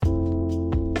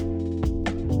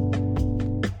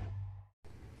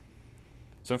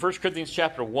So in 1 Corinthians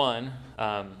chapter 1,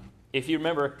 if you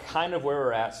remember kind of where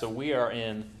we're at, so we are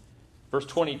in verse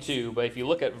 22, but if you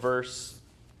look at verse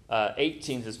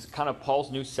 18, this is kind of Paul's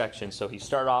new section. So he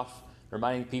started off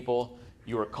reminding people,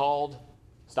 you are called,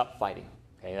 stop fighting.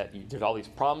 Okay, there's all these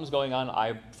problems going on.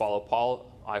 I follow Paul,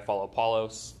 I follow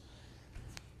Apollos.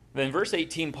 Then in verse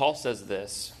 18, Paul says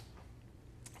this,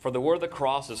 for the word of the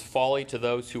cross is folly to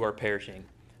those who are perishing.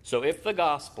 So if the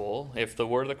gospel, if the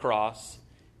word of the cross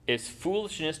is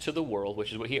foolishness to the world,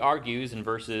 which is what he argues in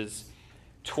verses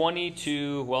 20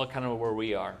 to, well, kind of where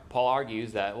we are. Paul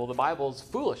argues that, well, the Bible's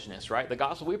foolishness, right? The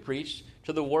gospel we preach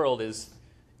to the world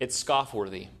it's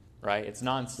scoff-worthy, right? It's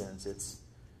nonsense.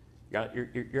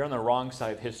 You're on the wrong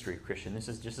side of history, Christian. This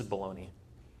is just baloney.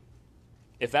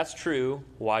 If that's true,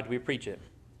 why do we preach it?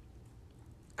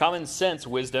 Common sense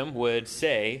wisdom would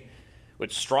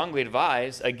strongly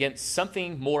advise against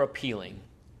something more appealing,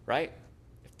 right?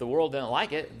 If the world doesn't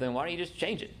like it, then why don't you just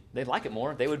change it? They'd like it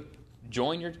more. They would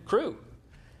join your crew.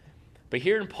 But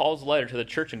here in Paul's letter to the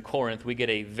church in Corinth, we get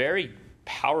a very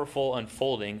powerful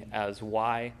unfolding as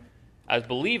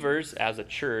believers, as a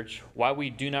church, why we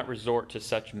do not resort to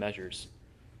such measures.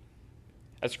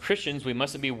 As Christians, we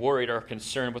mustn't be worried or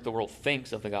concerned what the world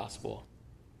thinks of the gospel.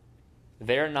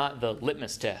 They're not the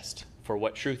litmus test for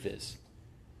what truth is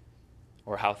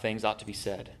or how things ought to be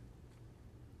said.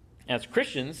 And as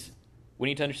Christians, we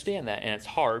need to understand that. And it's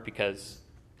hard because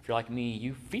if you're like me,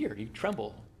 you fear, you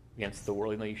tremble against the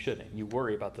world, even though you shouldn't. You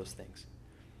worry about those things.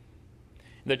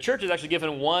 The church is actually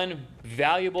given one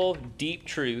valuable, deep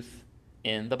truth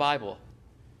in the Bible.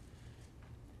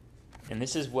 And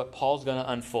this is what Paul's going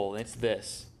to unfold. It's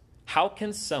this. How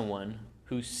can someone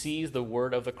who sees the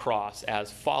word of the cross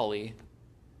as folly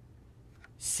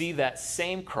see that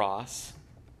same cross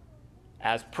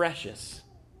as precious,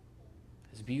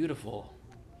 as beautiful,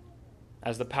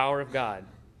 as the power of God?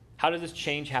 How does this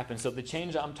change happen? So the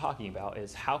change I'm talking about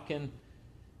is how can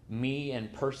me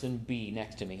and person B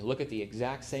next to me look at the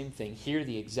exact same thing, hear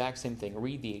the exact same thing,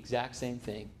 read the exact same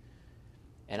thing,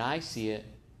 and I see it,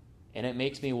 and it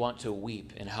makes me want to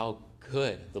weep in how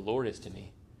good the Lord is to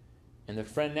me. And the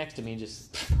friend next to me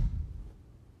just,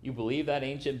 you believe that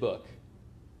ancient book?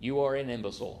 You are an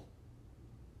imbecile.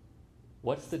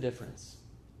 What's the difference?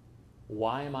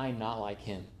 Why am I not like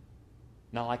him?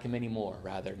 Not like him anymore,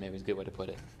 rather, maybe is a good way to put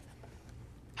it.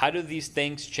 How do these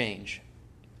things change?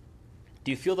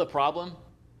 Do you feel the problem?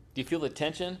 Do you feel the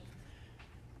tension?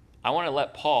 I want to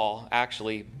let Paul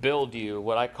actually build you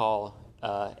what I call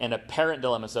an apparent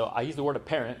dilemma. So I use the word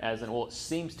apparent as in, well, it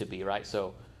seems to be, right?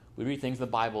 So we read things in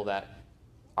the Bible that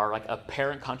are like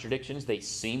apparent contradictions. They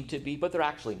seem to be, but they're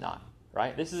actually not,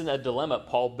 right? This isn't a dilemma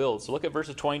Paul builds. So look at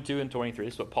verses 22 and 23.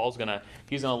 This is what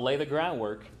he's going to lay the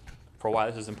groundwork for why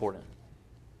this is important.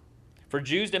 For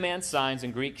Jews demand signs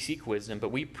and Greeks seek wisdom,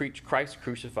 but we preach Christ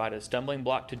crucified, a stumbling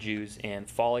block to Jews and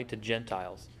folly to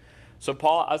Gentiles. So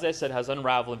Paul, as I said, has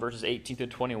unraveled in verses 18 to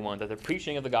 21 that the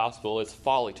preaching of the gospel is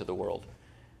folly to the world.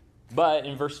 But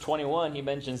in verse 21, he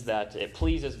mentions that it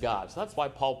pleases God. So that's why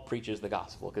Paul preaches the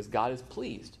gospel, because God is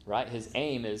pleased, right? His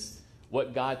aim is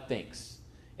what God thinks.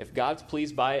 If God's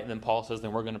pleased by it, then Paul says,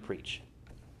 then we're going to preach.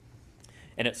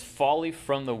 And it's folly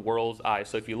from the world's eyes.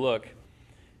 So if you look,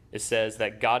 it says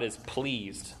that God is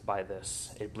pleased by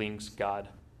this. It brings God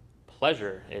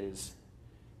pleasure. It is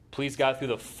please God through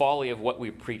the folly of what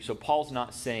we preach. So Paul's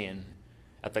not saying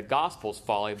that the gospel's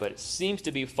folly, but it seems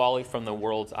to be folly from the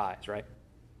world's eyes, right?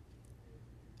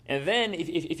 And then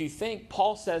if you think,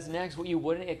 Paul says next what you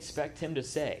wouldn't expect him to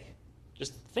say.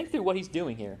 Just think through what he's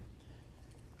doing here.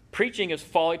 Preaching is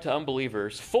folly to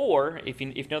unbelievers. For, if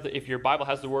your Bible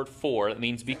has the word for, that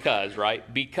means because,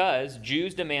 right? Because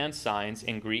Jews demand signs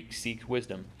and Greeks seek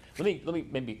wisdom. Let me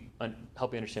maybe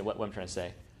help you understand what I'm trying to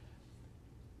say.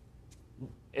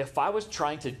 If I was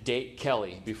trying to date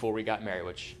Kelly before we got married,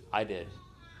 which I did,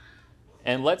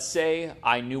 and let's say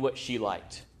I knew what she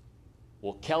liked.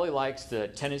 Well, Kelly likes the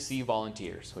Tennessee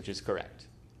Volunteers, which is correct.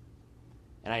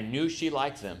 And I knew she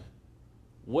liked them.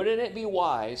 Wouldn't it be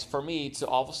wise for me to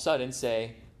all of a sudden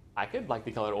say, I could like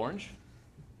the color orange.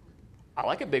 I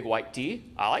like a big white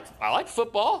tee. I like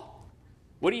football.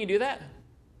 Wouldn't you do that?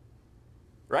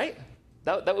 Right?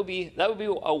 That would be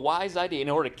a wise idea. In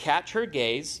order to catch her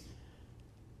gaze,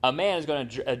 a man is going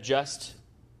to adjust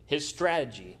his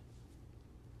strategy.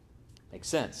 Makes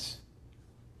sense.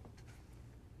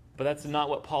 But that's not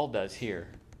what Paul does here.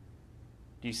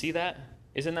 Do you see that?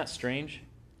 Isn't that strange?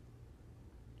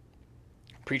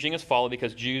 Preaching is folly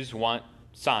because Jews want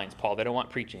signs, Paul. They don't want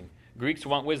preaching. Greeks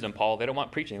want wisdom, Paul. They don't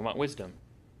want preaching. They want wisdom.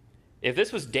 If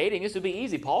this was dating, this would be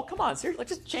easy, Paul. Come on, seriously,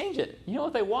 just change it. You know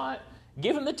what they want?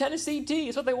 Give them the Tennessee tea.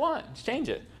 It's what they want. Just change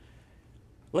it.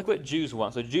 Look what Jews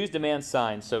want. So Jews demand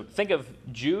signs. So think of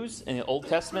Jews in the Old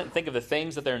Testament. Think of the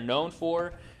things that they're known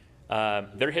for.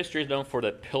 Their history is known for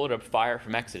the pillar of fire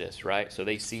from Exodus, right? So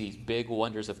they see these big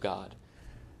wonders of God.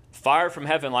 Fire from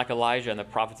heaven like Elijah and the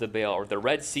prophets of Baal, or the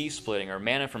Red Sea splitting, or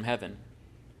manna from heaven.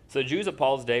 So the Jews of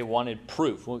Paul's day wanted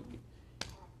proof. Well,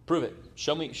 prove it.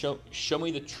 Show me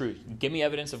the truth. Give me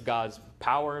evidence of God's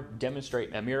power.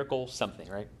 Demonstrate a miracle, something,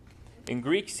 right? In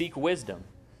Greek, seek wisdom.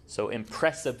 So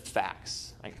impressive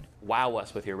facts. Like, wow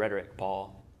us with your rhetoric,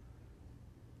 Paul.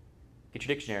 Get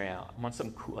your dictionary out. I want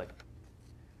something cool.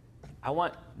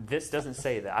 This doesn't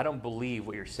say that. I don't believe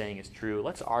what you're saying is true.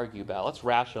 Let's argue about it. Let's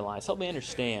rationalize. Help me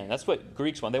understand. That's what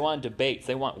Greeks want. They want debates.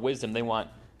 They want wisdom. They want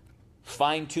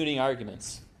fine-tuning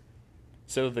arguments.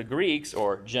 So the Greeks,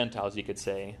 or Gentiles you could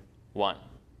say, want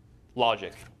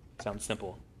logic. Sounds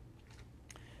simple.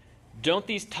 Don't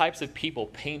these types of people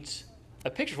paint a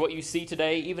picture of what you see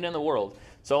today, even in the world?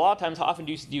 So a lot of times, how often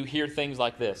do you hear things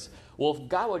like this? Well, if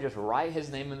God would just write his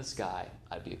name in the sky,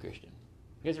 I'd be a Christian.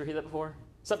 You guys ever hear that before?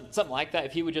 Something like that.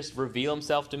 If he would just reveal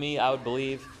himself to me, I would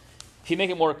believe. If he'd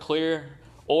make it more clear,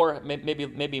 or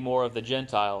maybe more of the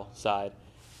Gentile side.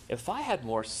 If I had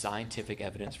more scientific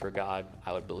evidence for God,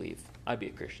 I would believe. I'd be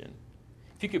a Christian.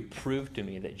 If you could prove to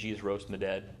me that Jesus rose from the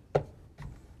dead,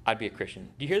 I'd be a Christian.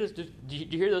 Do you hear this? Do you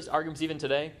hear those arguments even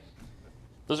today?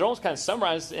 Those are almost kind of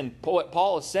summarized in what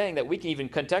Paul is saying, that we can even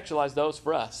contextualize those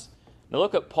for us. Now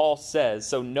look what Paul says.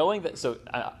 So knowing that,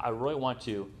 I really want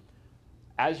to,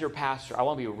 as your pastor, I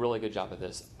want to be a really good job at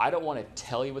this. I don't want to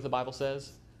tell you what the Bible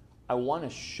says. I want to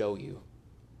show you.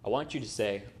 I want you to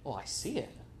say, oh, I see it.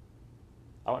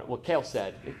 Cale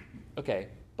said, okay,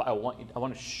 but I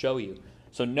want to show you.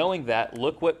 So knowing that,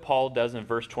 look what Paul does in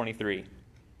verse 23.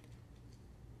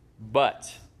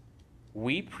 But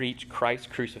we preach Christ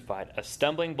crucified, a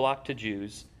stumbling block to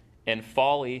Jews and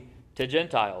folly to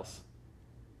Gentiles.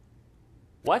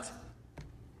 What?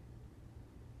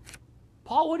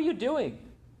 Paul, what are you doing?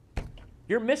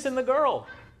 You're missing the girl.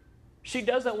 She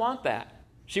doesn't want that.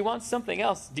 She wants something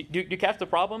else. Do you catch the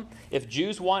problem? If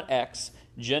Jews want X,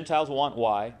 Gentiles want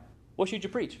Y, what should you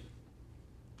preach?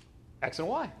 X and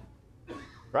Y.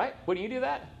 Right? Wouldn't you do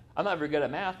that? I'm not very good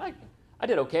at math. I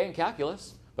did okay in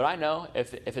calculus. But I know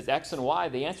if it's X and Y,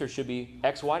 the answer should be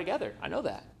X, Y together. I know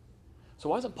that. So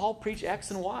why doesn't Paul preach X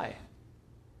and Y?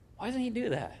 Why doesn't he do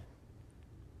that?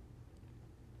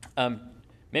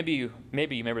 Maybe you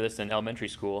remember this in elementary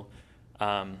school.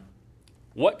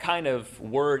 What kind of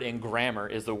word in grammar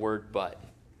is the word but?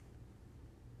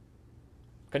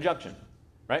 Conjunction,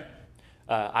 right?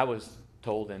 I was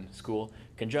told in school,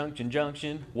 conjunction,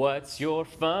 junction, what's your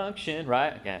function,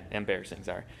 right? Yeah, embarrassing,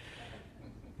 sorry.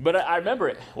 But I remember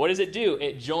it. What does it do?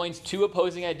 It joins two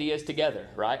opposing ideas together,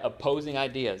 right? Opposing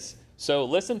ideas. So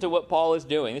listen to what Paul is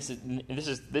doing. This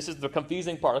is the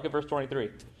confusing part. Look at verse 23.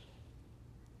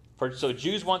 So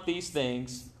Jews want these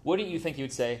things. What do you think he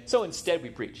would say? So instead we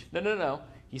preach. No.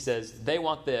 He says they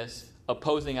want this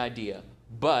opposing idea.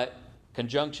 But,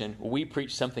 conjunction, we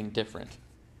preach something different.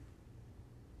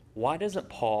 Why doesn't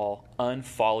Paul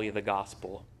unfolly the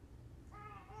gospel?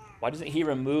 Why doesn't he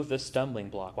remove the stumbling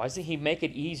block? Why doesn't he make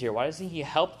it easier? Why doesn't he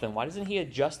help them? Why doesn't he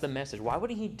adjust the message? Why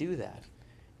wouldn't he do that?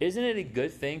 Isn't it a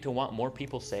good thing to want more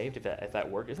people saved if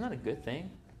that worked? Isn't that a good thing?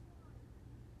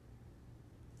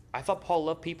 I thought Paul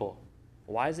loved people.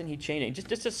 Why isn't he changing?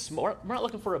 Just a small, we're not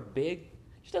looking for a big,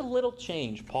 just a little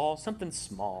change, Paul, something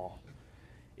small.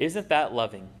 Isn't that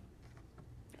loving?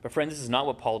 But friends, this is not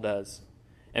what Paul does.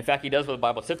 In fact, he does what the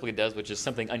Bible typically does, which is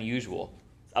something unusual.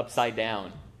 It's upside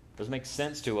down. Doesn't make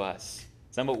sense to us.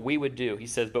 It's not what we would do. He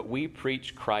says, but we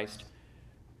preach Christ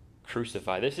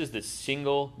crucified. This is the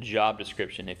single job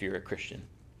description if you're a Christian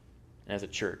and as a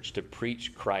church, to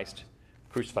preach Christ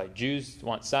crucified. Jews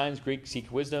want signs, Greeks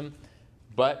seek wisdom,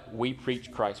 but we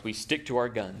preach Christ. We stick to our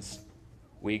guns.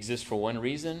 We exist for one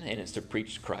reason, and it's to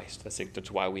preach Christ.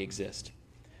 That's why we exist.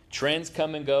 Trends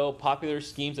come and go, popular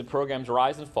schemes and programs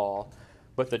rise and fall,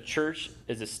 but the church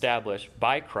is established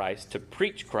by Christ to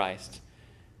preach Christ,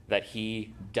 that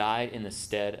he died in the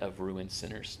stead of ruined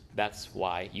sinners. That's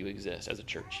why you exist as a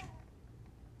church.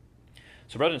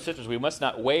 So brothers and sisters, we must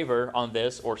not waver on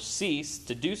this or cease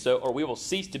to do so, or we will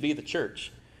cease to be the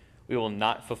church. We will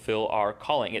not fulfill our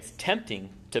calling. It's tempting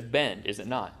to bend, is it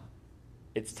not?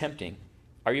 It's tempting.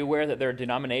 Are you aware that there are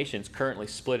denominations currently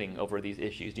splitting over these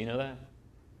issues? Do you know that?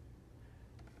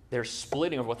 They're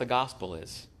splitting over what the gospel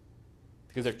is,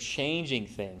 because they're changing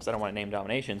things. I don't want to name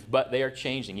denominations, but they are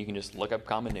changing. You can just look up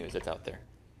Common News. It's out there.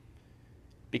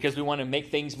 Because we want to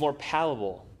make things more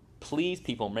palatable, please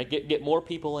people, get more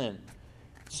people in.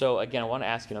 So again, I want to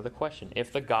ask you another question.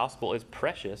 If the gospel is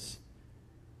precious,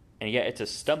 and yet it's a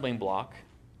stumbling block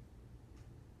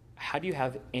how do you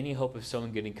have any hope of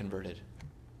someone getting converted?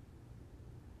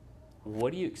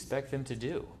 What do you expect them to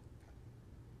do?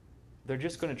 They're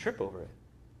just going to trip over it.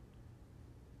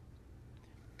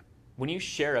 When you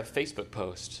share a Facebook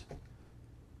post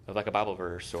of like a Bible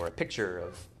verse or a picture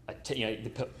of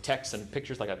text and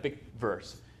pictures like a big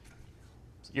verse,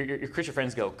 your Christian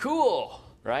friends go, cool,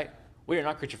 right? What do your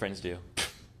non-Christian friends do?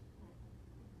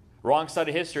 Wrong side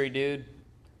of history, dude.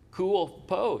 Cool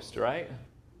post, right?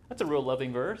 That's a real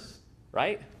loving verse,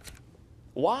 right?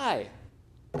 Why?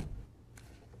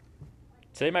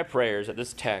 Today, my prayer is that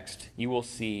this text, you will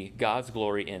see God's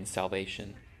glory in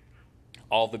salvation.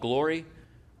 All the glory,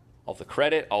 all the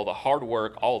credit, all the hard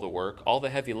work, all the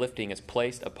heavy lifting is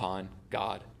placed upon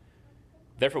God.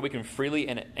 Therefore, we can freely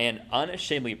and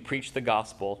unashamedly preach the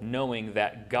gospel, knowing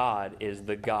that God is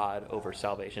the God over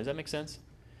salvation. Does that make sense?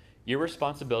 Your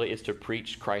responsibility is to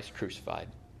preach Christ crucified.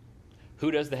 Who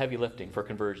does the heavy lifting for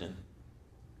conversion?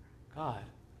 God.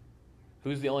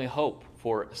 Who's the only hope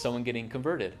for someone getting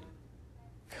converted?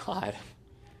 God.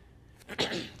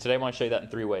 Today I want to show you that in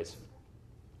 3 ways.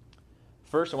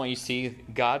 First, I want you to see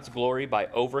God's glory by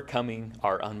overcoming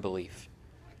our unbelief.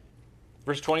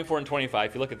 Verse 24 and 25,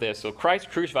 if you look at this. So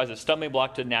Christ crucifies a stumbling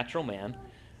block to natural man.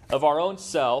 Of our own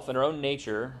self and our own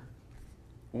nature,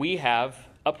 we have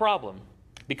a problem.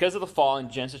 Because of the fall in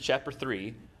Genesis chapter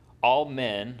 3, all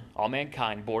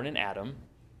mankind born in Adam,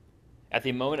 at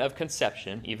the moment of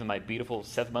conception, even my beautiful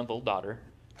 7-month-old daughter,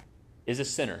 is a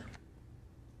sinner.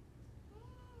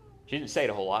 She didn't say it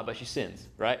a whole lot, but she sins,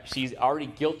 right? She's already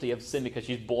guilty of sin because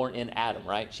she's born in Adam,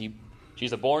 right?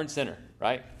 She's a born sinner,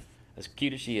 right? As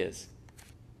cute as she is.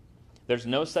 There's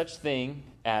no such thing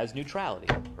as neutrality,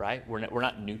 right? We're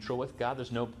not neutral with God.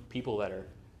 There's no people that are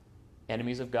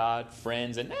enemies of God,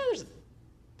 friends, and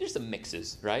there's some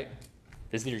mixes, right?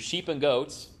 There's either sheep and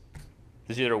goats.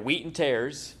 There's either wheat and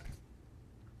tares.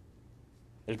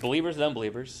 There's believers and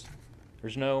unbelievers.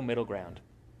 There's no middle ground.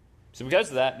 So because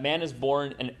of that, man is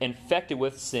born and infected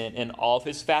with sin in all of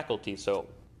his faculties. So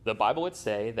the Bible would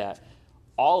say that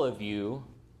all of you,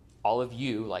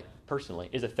 like personally,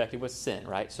 is affected with sin,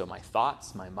 right? So my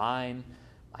thoughts, my mind,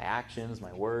 my actions,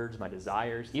 my words, my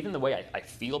desires, even the way I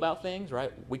feel about things,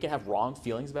 right? We can have wrong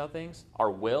feelings about things.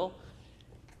 Our will.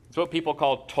 It's what people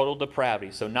call total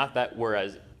depravity. So not that we're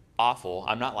as awful.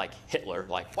 I'm not like Hitler,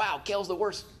 like, wow, Kale's the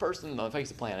worst person on the face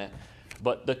of the planet.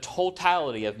 But the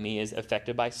totality of me is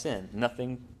affected by sin.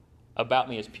 Nothing about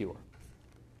me is pure.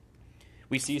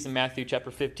 We see this in Matthew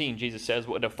chapter 15. Jesus says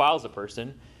what defiles a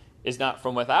person is not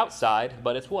from outside,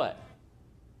 but it's what?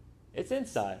 It's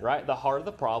inside, right? The heart of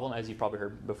the problem, as you probably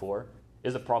heard before,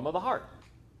 is the problem of the heart,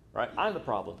 right? I'm the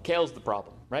problem. Kale's the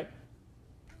problem, right?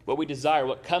 What we desire,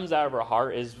 what comes out of our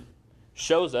heart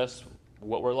shows us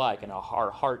what we're like, and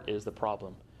our heart is the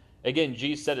problem. Again,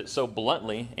 Jesus said it so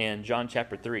bluntly in John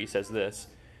chapter 3. He says this,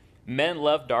 men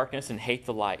love darkness and hate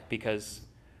the light because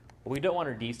we don't want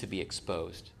our deeds to be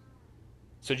exposed.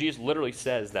 So Jesus literally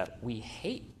says that we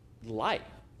hate light.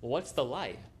 Well, what's the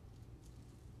light?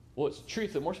 Well, it's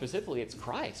truth, but more specifically, it's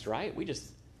Christ, right? We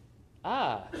just,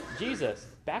 Jesus,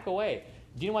 back away.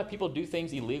 Do you know why people do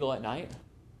things illegal at night?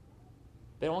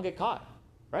 They don't want to get caught,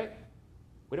 right?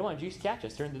 We don't want Jesus to catch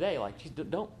us during the day. Like,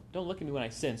 don't look at me when I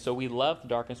sin. So we love the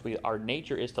darkness. Our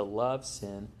nature is to love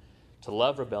sin, to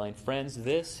love rebellion. Friends,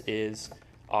 this is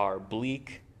our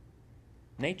bleak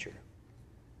nature.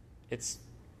 It's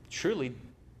truly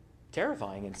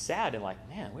terrifying and sad and like,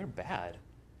 man, we're bad.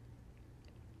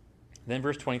 Then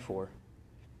verse 24,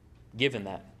 given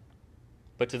that,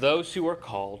 but to those who are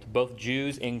called, both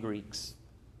Jews and Greeks,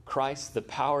 Christ, the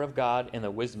power of God and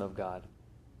the wisdom of God.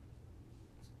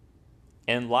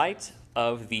 In light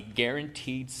of the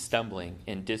guaranteed stumbling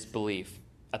and disbelief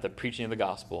at the preaching of the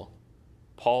gospel,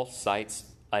 Paul cites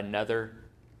another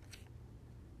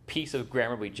piece of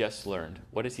grammar we just learned.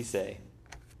 What does he say?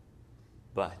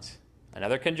 But.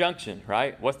 Another conjunction,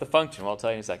 right? What's the function? Well, I'll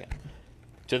tell you in a second.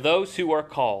 To those who are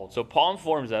called. So Paul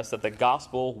informs us that the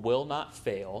gospel will not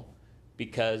fail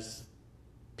because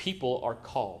people are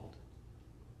called.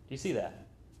 Do you see that?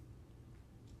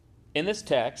 In this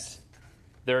text,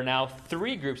 there are now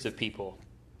 3 groups of people.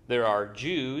 There are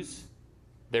Jews,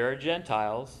 there are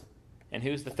Gentiles, and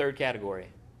who's the third category?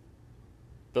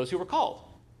 Those who were called,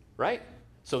 right?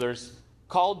 So there's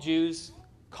called Jews,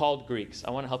 called Greeks.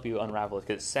 I want to help you unravel it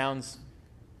because it sounds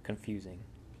confusing.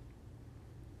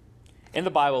 In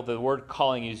the Bible, the word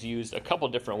calling is used a couple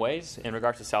different ways in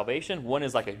regards to salvation. One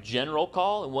is like a general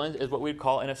call, and one is what we'd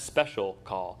call a special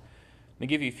call. Let me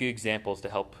give you a few examples to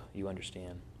help you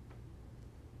understand.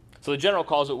 So the general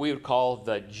call is what we would call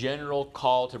the general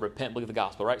call to repent and believe the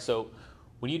gospel, right? So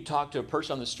when you talk to a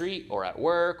person on the street or at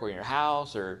work or in your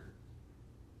house or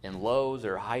in Lowe's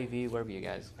or Hy-Vee, wherever you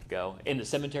guys go, in the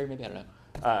cemetery maybe, I don't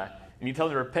know, and you tell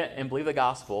them to repent and believe the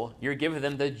gospel, you're giving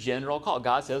them the general call.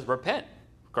 God says, repent,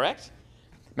 correct?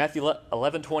 Matthew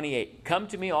 11:28, come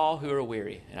to me all who are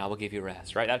weary, and I will give you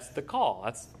rest, right? That's the call.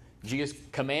 That's Jesus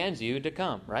commands you to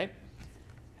come, right?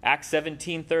 Acts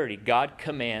 17:30, God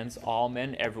commands all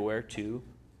men everywhere to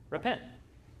repent.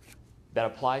 That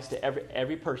applies to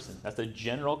every person. That's the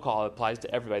general call. It applies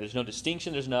to everybody. There's no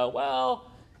distinction. There's no,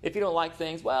 well, if you don't like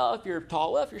things, well, if you're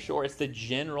tall, well, if you're short. It's the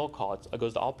general call. It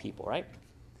goes to all people, right?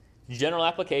 General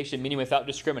application, meaning without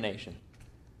discrimination.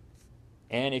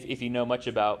 And if you know much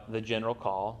about the general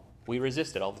call, we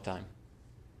resist it all the time.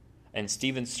 And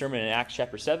Stephen's sermon in Acts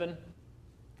chapter 7,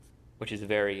 which is a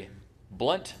very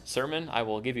blunt sermon, I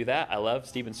will give you that. I love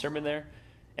Stephen's sermon there.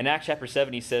 In Acts chapter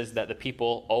 7, he says that the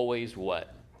people always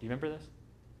what? Do you remember this?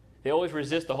 They always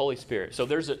resist the Holy Spirit. So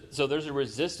there's a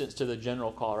resistance to the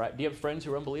general call, right? Do you have friends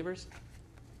who are unbelievers?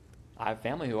 I have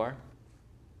family who are.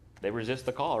 They resist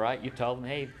the call, right? You tell them,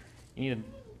 hey, you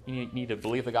need to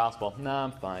believe the gospel. No,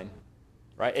 I'm fine.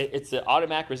 Right? It's an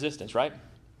automatic resistance, right?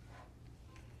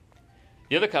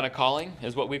 The other kind of calling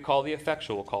is what we call the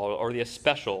effectual call, or the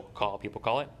especial call, people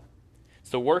call it. It's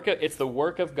the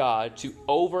work of God to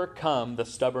overcome the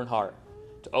stubborn heart,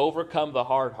 to overcome the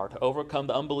hard heart, to overcome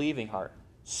the unbelieving heart,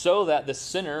 so that the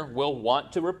sinner will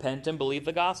want to repent and believe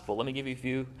the gospel. Let me give you a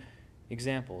few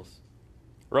examples.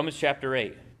 Romans chapter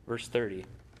 8, verse 30.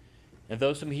 And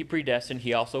those whom he predestined,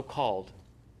 he also called.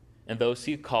 And those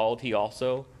he called, he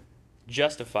also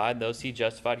justified. Those he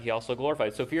justified, he also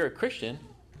glorified. So if you're a Christian,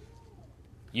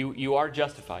 you are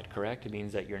justified, correct? It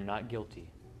means that you're not guilty.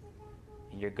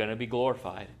 And you're going to be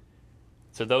glorified.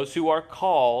 So those who are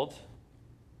called,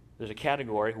 there's a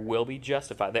category, will be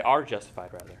justified. They are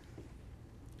justified, rather.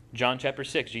 John chapter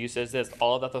 6, Jesus says this,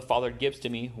 all that the Father gives to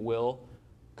me will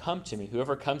come to me.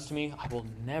 Whoever comes to me, I will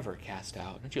never cast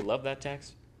out. Don't you love that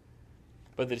text?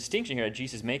 But the distinction here that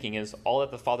Jesus is making is all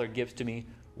that the Father gives to me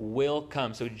will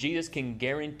come. So Jesus can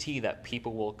guarantee that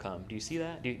people will come. Do you see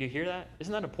that? Do you hear that?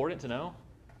 Isn't that important to know?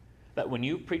 That when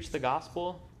you preach the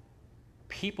gospel,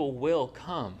 people will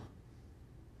come.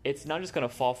 It's not just going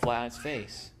to fall flat on its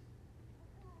face.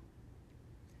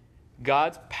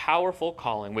 God's powerful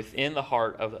calling within the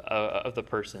heart of the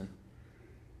person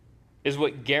is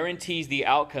what guarantees the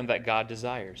outcome that God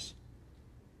desires.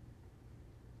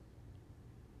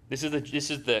 This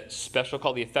is the special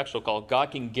call, the effectual call.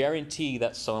 God can guarantee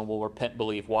that someone will repent and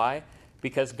believe. Why?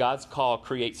 Because God's call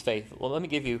creates faith. Well, let me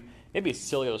give you maybe a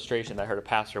silly illustration that I heard a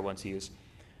pastor once use.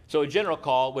 So a general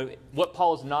call, what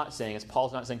Paul is not saying is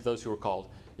Paul's not saying to those who are called.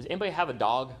 Does anybody have a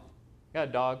dog? You got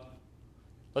a dog?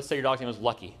 Let's say your dog's name is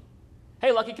Lucky.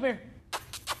 Hey, Lucky, come here.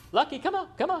 Lucky, come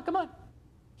on.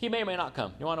 He may or may not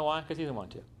come. You want to know why? Because he doesn't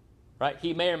want to. Right?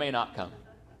 He may or may not come.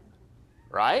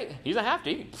 Right? He doesn't have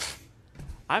to.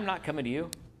 I'm not coming to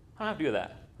you. I don't have to do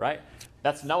that. Right?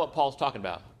 That's not what Paul's talking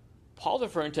about. Paul's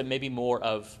referring to maybe more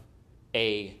of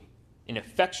an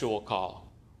effectual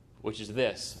call, which is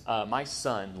this. My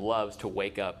son loves to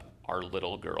wake up our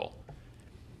little girl.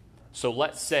 So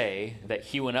let's say that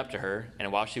he went up to her,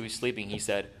 and while she was sleeping, he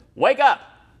said, wake up!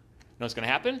 You know what's going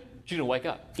to happen? She's going to wake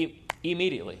up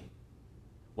immediately.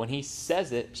 When he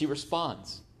says it, she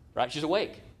responds, right? She's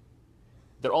awake.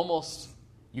 They're almost,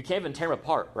 you can't even tear them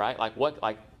apart, right?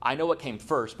 Like I know what came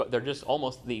first, but they're just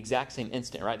almost the exact same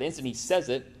instant, right? The instant he says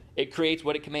it, it creates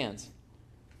what it commands.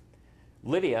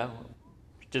 Lydia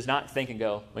does not think and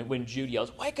go, when Jude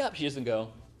yells, wake up, she doesn't go,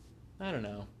 I don't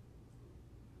know.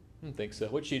 I don't think so.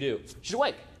 What'd she do? She's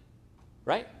awake,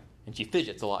 right? And she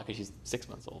fidgets a lot because she's 6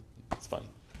 months old. It's funny.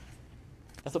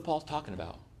 That's what Paul's talking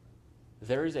about.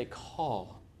 There is a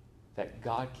call that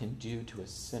God can do to a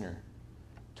sinner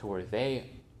to where they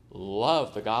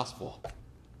love the gospel.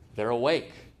 They're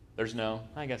awake. There's no,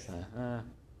 I guess not.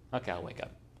 Okay, I'll wake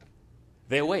up.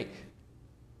 They awake.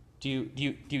 Do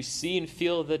you see and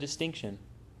feel the distinction?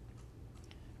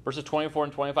 Verses 24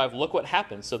 and 25, look what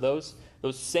happens. So those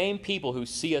same people who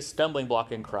see a stumbling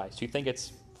block in Christ, who think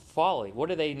it's folly, what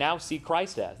do they now see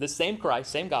Christ as? The same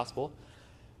Christ, same gospel.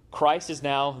 Christ is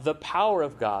now the power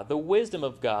of God, the wisdom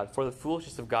of God, for the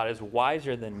foolishness of God is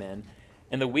wiser than men,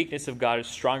 and the weakness of God is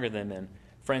stronger than men.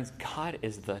 Friends, God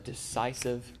is the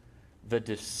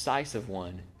decisive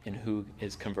one in who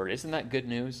is converted. Isn't that good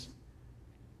news?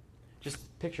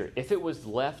 Just picture, if it was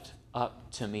left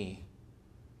up to me,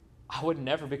 I would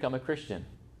never become a Christian.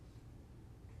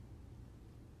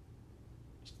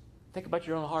 Think about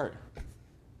your own heart.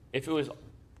 If it was,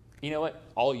 you know what,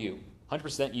 all you,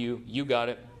 100% you got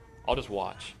it, I'll just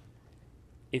watch.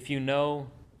 If you know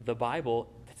the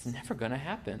Bible, that's never going to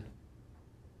happen.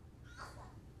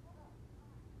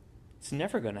 It's It's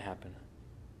never going to happen.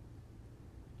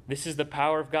 This is the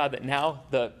power of God, that now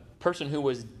the person who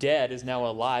was dead is now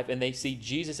alive, and they see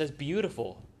Jesus as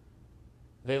beautiful.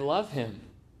 They love him.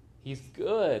 He's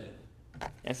good. And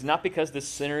it's not because the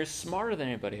sinner is smarter than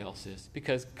anybody else is,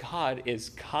 because God is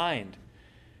kind.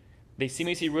 They see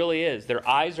me as he really is. Their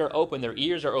eyes are open. Their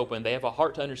ears are open. They have a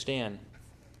heart to understand.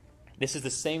 This is the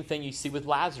same thing you see with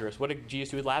Lazarus. What did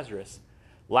Jesus do with Lazarus?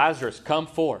 Lazarus, come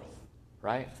forth,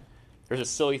 right? There's a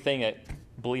silly thing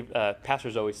that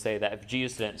pastors always say, that if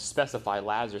Jesus didn't specify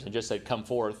Lazarus and just said, come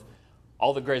forth,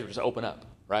 all the graves would just open up,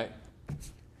 right?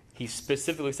 He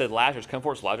specifically said, Lazarus, come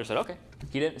forth. So Lazarus said, okay.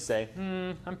 He didn't say,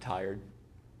 I'm tired.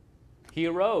 He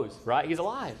arose, right? He's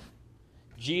alive.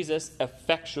 Jesus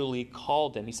effectually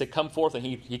called him. He said, come forth, and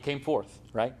he came forth,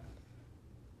 right?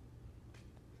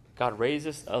 God raised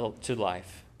us to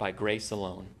life by grace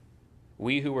alone.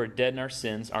 We who were dead in our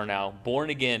sins are now born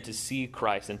again to see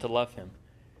Christ and to love him.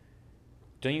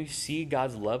 Don't you see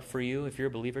God's love for you if you're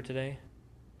a believer today?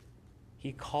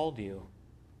 He called you.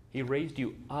 He raised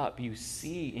you up. You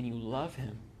see and you love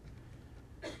him.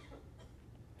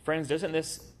 Friends, doesn't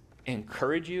this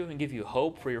encourage you and give you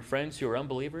hope for your friends who are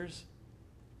unbelievers?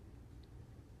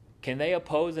 Can they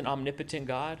oppose an omnipotent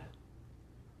God?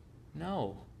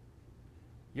 No.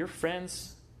 Your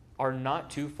friends are not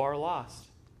too far lost.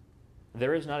 Do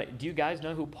you guys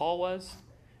know who Paul was?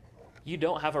 You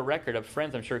don't have a record of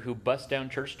friends, I'm sure, who bust down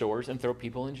church doors and throw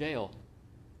people in jail.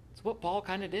 It's what Paul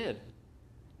kind of did.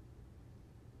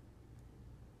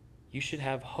 You should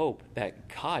have hope that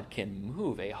God can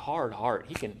move a hard heart.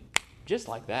 He can, just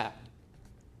like that.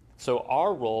 So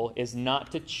our role is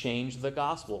not to change the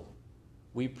gospel.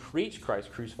 We preach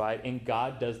Christ crucified, and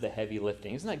God does the heavy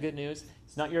lifting. Isn't that good news?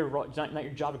 It's not your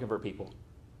job to convert people.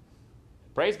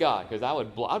 Praise God, because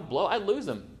I'd lose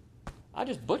them. I'd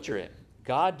just butcher it.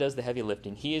 God does the heavy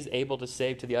lifting. He is able to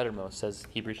save to the uttermost, says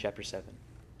Hebrews chapter 7.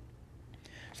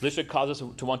 So this should cause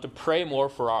us to want to pray more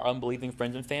for our unbelieving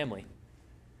friends and family.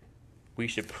 We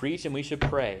should preach and we should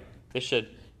pray. This should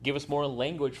give us more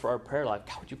language for our prayer life.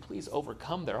 God, would you please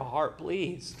overcome their heart,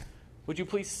 please? Would you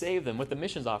please save them with the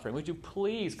missions offering? Would you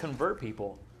please convert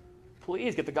people?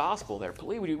 Please get the gospel there.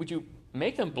 Please, would you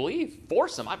make them believe?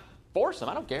 Force them. I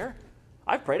don't care.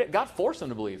 I've prayed it. God forced them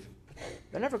to believe.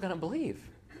 They're never going to believe.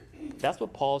 That's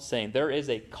what Paul's saying. There is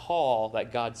a call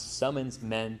that God summons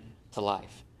men to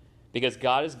life. Because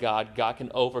God is God, God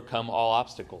can overcome all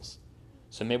obstacles.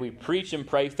 So may we preach and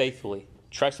pray faithfully,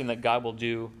 trusting that God will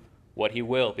do what he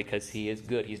will, because he is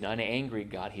good. He's not an angry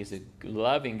God. He's a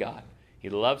loving God. He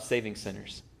loves saving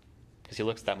sinners because he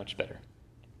looks that much better.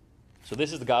 So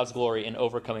this is the God's glory in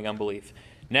overcoming unbelief.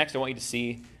 Next, I want you to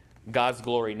see God's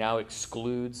glory now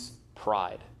excludes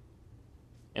pride.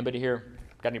 Anybody here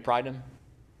got any pride in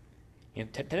him?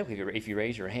 Technically, if you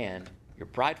raise your hand, you're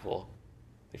prideful.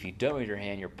 If you don't raise your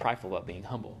hand, you're prideful about being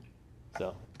humble.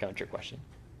 So, kind of a trick question.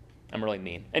 I'm really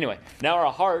mean. Anyway, now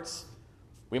our hearts,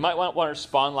 we might want to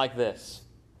respond like this.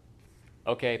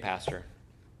 Okay, Pastor,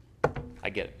 I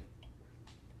get it.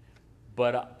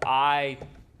 But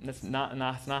that's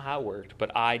not how it worked,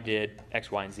 but I did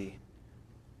X, Y, and Z.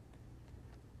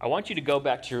 I want you to go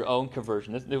back to your own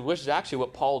conversion, which is actually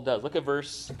what Paul does. Look at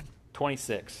verse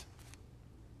 26.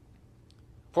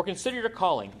 For consider your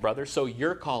calling, brother. So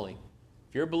your calling.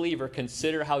 If you're a believer,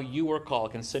 consider how you were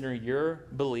called. Consider your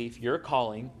belief, your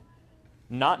calling.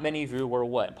 Not many of you were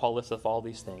what? Paul lists off all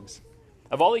these things.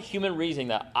 Of all the human reasoning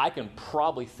that I can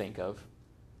probably think of,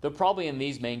 they're probably in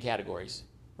these main categories,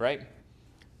 right?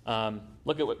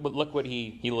 Look what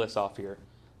he lists off here.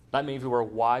 Not many of you were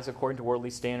wise according to worldly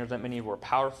standards. Not many of you were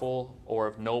powerful or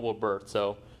of noble birth.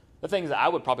 So the things that I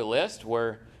would probably list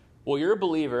were, well, you're a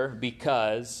believer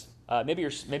because maybe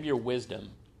your wisdom,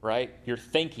 right? Your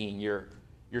thinking, your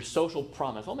social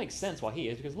promise. Well, it makes sense why he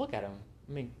is, because look at him.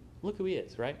 I mean, look who he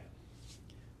is, right?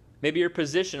 Maybe your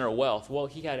position or wealth. Well,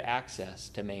 he had access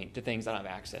to things I don't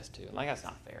have access to. Like, that's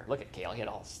not fair. Look at Cale. He had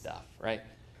all this stuff, right?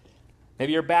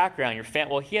 Maybe your background, your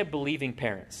family. Well, he had believing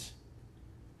parents.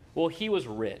 Well, he was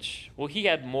rich. Well, he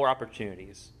had more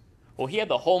opportunities. Well, he had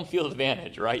the home field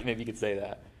advantage, right? Maybe you could say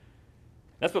that.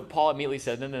 That's what Paul immediately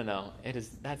said. No.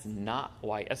 That's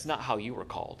not how you were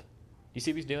called. You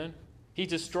see what he's doing? He's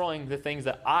destroying the things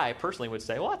that I personally would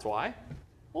say, well, that's why.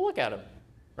 Well, look at him,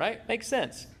 right? Makes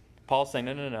sense. Paul's saying,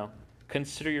 no.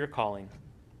 Consider your calling.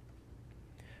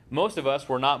 Most of us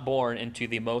were not born into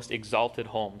the most exalted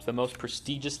homes, the most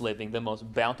prestigious living, the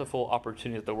most bountiful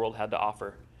opportunity that the world had to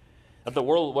offer. That the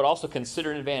world would also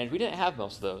consider an advantage. We didn't have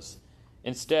most of those.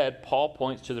 Instead, Paul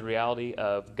points to the reality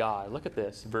of God. Look at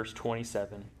this, verse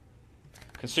 27.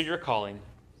 Consider your calling.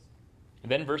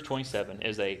 And then verse 27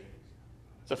 is a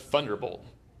thunderbolt.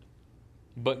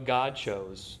 But God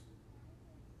chose.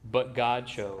 But God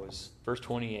chose. Verse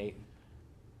 28.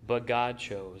 But God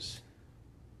chose.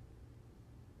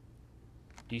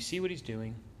 Do you see what he's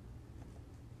doing?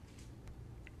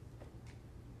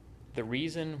 The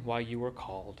reason why you were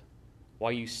called,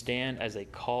 why you stand as a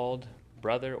called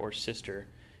brother or sister,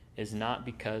 is not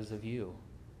because of you.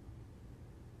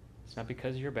 It's not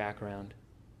because of your background.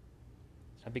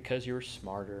 It's not because you were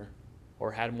smarter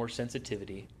or had more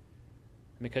sensitivity.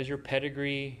 Because your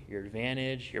pedigree, your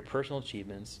advantage, your personal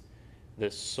achievements, the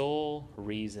sole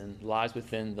reason lies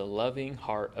within the loving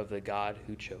heart of the God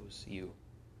who chose you.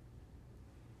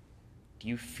 Do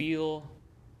you feel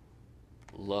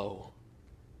low?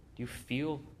 Do you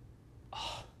feel,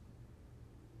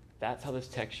 that's how this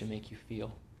text should make you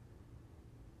feel?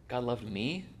 God loved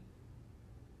me?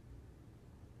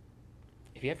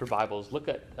 If you have your Bibles, look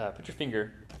at, put your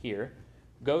finger here.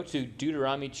 Go to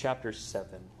Deuteronomy chapter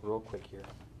 7, real quick here.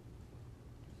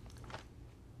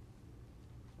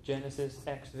 Genesis,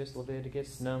 Exodus,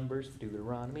 Leviticus, Numbers,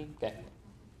 Deuteronomy. Okay.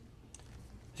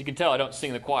 As you can tell, I don't sing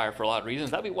in the choir for a lot of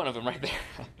reasons. That'd be one of them right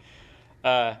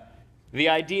there. The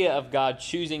idea of God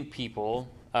choosing people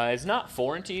is not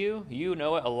foreign to you. You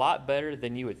know it a lot better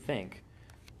than you would think.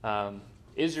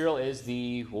 Israel is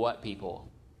the what people?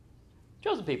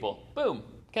 Chosen people. Boom.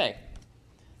 Okay.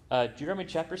 Deuteronomy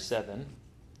chapter 7.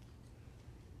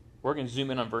 We're going to zoom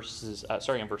in on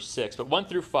starting on verse 6. But 1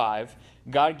 through 5,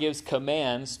 God gives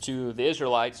commands to the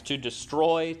Israelites to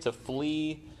destroy, to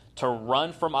flee, to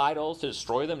run from idols, to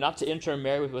destroy them, not to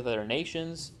intermarry with other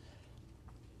nations.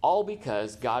 All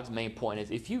because God's main point is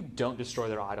if you don't destroy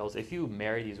their idols, if you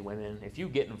marry these women, if you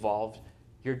get involved,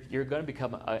 you're going to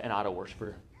become an idol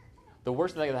worshiper. The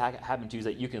worst thing that can happen to you is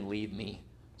that you can leave me.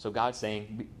 So God's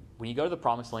saying, when you go to the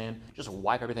promised land, just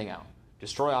wipe everything out.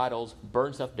 Destroy idols,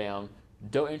 burn stuff down.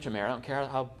 Don't intermarry. I don't care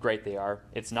how great they are.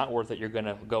 It's not worth it. You're going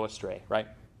to go astray, right?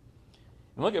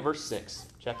 And look at verse 6,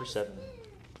 chapter 7.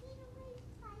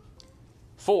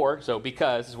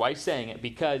 Because, is why he's saying it,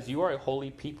 because you are a holy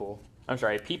people.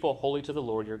 A people holy to the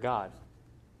Lord your God.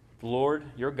 The Lord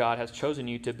your God has chosen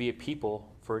you to be a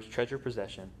people for his treasured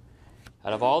possession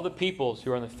out of all the peoples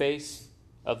who are on the face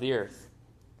of the earth.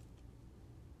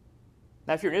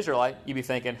 Now, if you're an Israelite, you'd be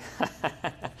thinking,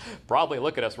 probably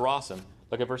look at us, we're awesome.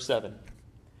 Look at verse 7.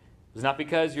 It's not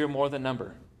because you're more than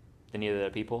number than either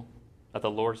of the people that the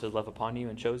Lord has love upon you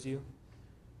and chose you.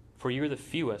 For you are the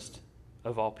fewest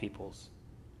of all peoples.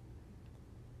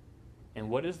 And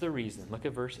what is the reason? Look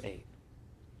at verse 8.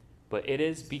 But it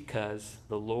is because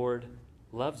the Lord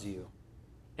loves you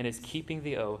and is keeping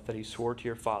the oath that he swore to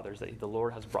your fathers, that the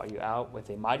Lord has brought you out with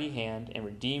a mighty hand and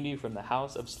redeemed you from the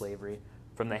house of slavery,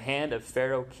 from the hand of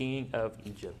Pharaoh, king of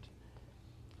Egypt.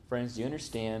 Friends, do you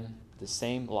understand the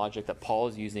same logic that Paul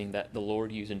is using that the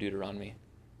Lord used in Deuteronomy?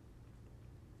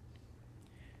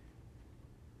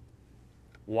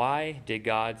 Why did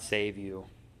God save you?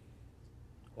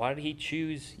 Why did he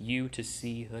choose you to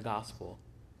see the gospel?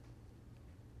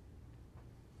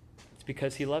 It's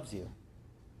because he loves you.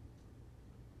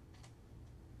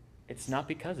 It's not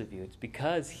because of you. It's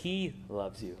because he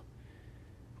loves you.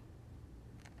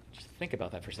 Just think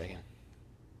about that for a second.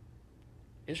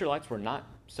 Israelites were not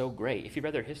so great. If you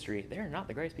read their history, they're not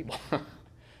the greatest people.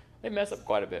 They mess up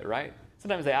quite a bit, right?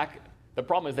 Sometimes the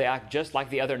problem is they act just like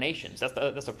the other nations.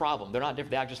 That's the problem. They're not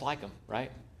different. They act just like them,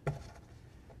 right?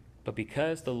 But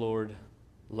because the Lord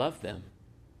loved them,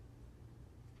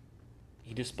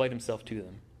 he displayed himself to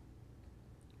them.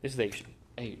 This is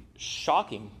a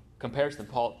shocking comparison.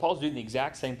 Paul's doing the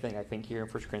exact same thing, I think, here in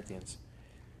 1 Corinthians.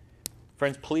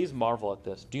 Friends, please marvel at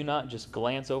this. Do not just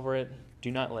glance over it. Do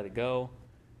not let it go.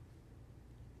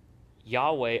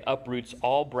 Yahweh uproots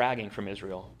all bragging from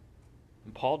Israel.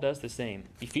 And Paul does the same.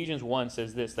 Ephesians 1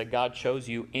 says this, that God chose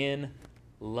you in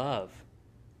love.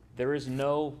 There is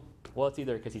no, it's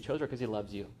either because he chose or because he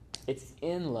loves you. It's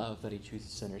in love that he chooses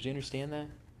sinners. Do you understand that?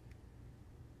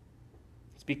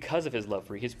 It's because of his love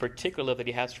for you, his particular love that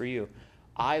he has for you.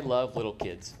 I love little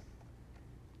kids.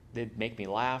 They make me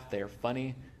laugh. They're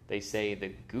funny. They say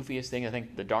the goofiest thing, I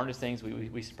think the darndest things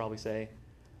we should probably say.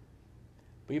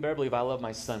 But you better believe I love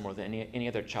my son more than any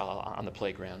other child on the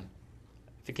playground.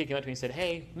 If a kid came up to me and said,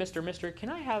 hey, mister, can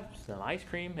I have some ice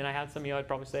cream? And I had some, I'd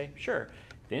probably say, sure.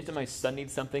 The instant my son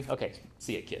needs something, okay,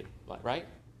 see it, kid, right?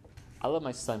 I love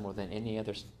my son more than any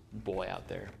other boy out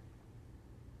there.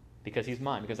 Because he's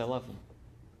mine, because I love him.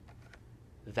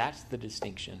 That's the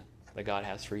distinction that God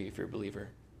has for you if you're a believer.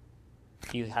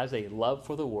 He has a love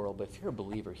for the world, but if you're a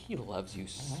believer, he loves you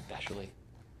specially.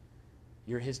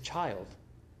 You're his child.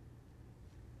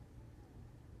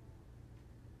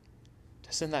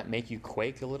 Doesn't that make you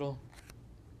quake a little?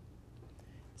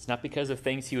 It's not because of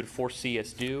things he would foresee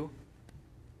us do,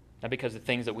 not because of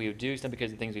things that we would do. It's not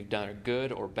because the things we've done are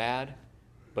good or bad,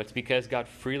 but it's because God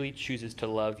freely chooses to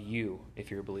love you if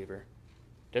you're a believer.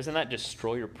 Doesn't that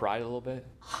destroy your pride a little bit?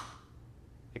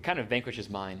 It kind of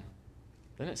vanquishes mine.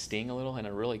 Doesn't it sting a little in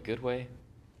a really good way?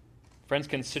 Friends,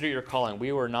 consider your calling.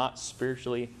 We were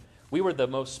the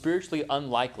most spiritually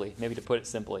unlikely, maybe to put it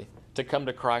simply, to come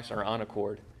to Christ on our own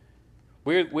accord.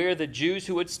 We're the Jews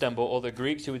who would stumble, or the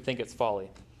Greeks who would think it's folly.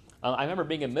 I remember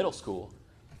being in middle school.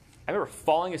 I remember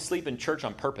falling asleep in church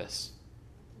on purpose.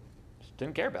 Just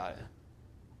didn't care about it.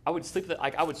 I would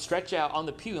I would stretch out on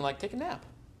the pew and take a nap.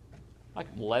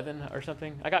 11 or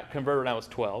something. I got converted when I was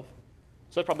 12.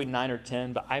 So that's probably 9 or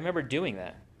 10, but I remember doing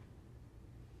that.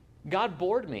 God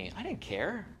bored me. I didn't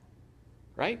care.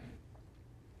 Right?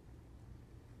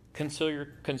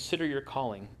 Consider your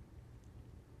calling.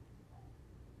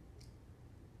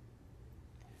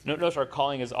 Notice our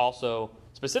calling is also,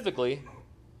 specifically,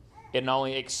 it not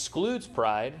only excludes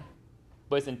pride,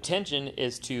 but its intention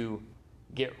is to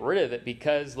get rid of it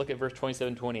because, look at verse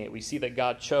 27-28. We see that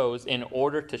God chose in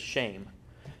order to shame.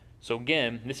 So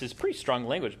again, this is pretty strong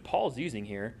language Paul's using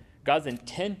here. God's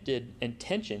intended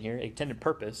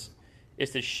purpose, is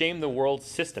to shame the world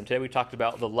system. Today we talked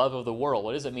about the love of the world.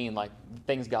 What does it mean,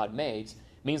 things God made? It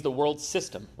means the world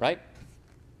system, right?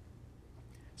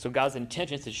 So God's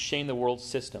intention is to shame the world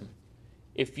system.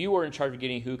 If you were in charge of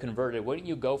getting who converted, wouldn't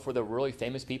you go for the really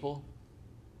famous people?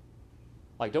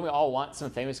 Don't we all want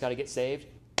some famous guy to get saved?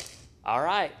 All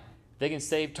right. If they can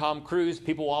save Tom Cruise,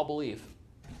 people will all believe.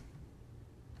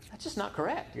 That's just not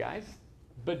correct, guys.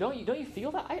 But don't you feel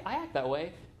that? I act that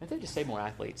way. And they just save more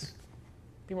athletes.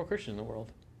 Be more Christians in the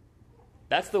world.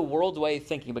 That's the world's way of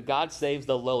thinking. But God saves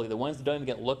the lowly, the ones that don't even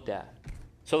get looked at,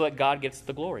 so that God gets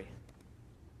the glory.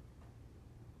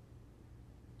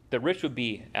 The rich would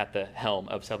be at the helm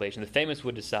of salvation. The famous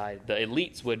would decide. The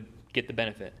elites would get the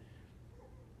benefit.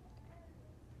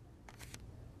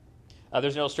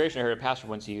 There's an illustration I heard a pastor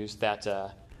once use that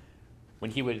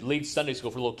when he would lead Sunday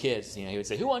school for little kids, he would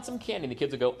say, "Who wants some candy?" And the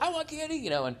kids would go, "I want candy,"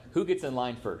 and who gets in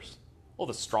line first? Well,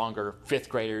 the stronger fifth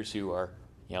graders who are,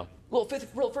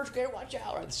 little first grader, watch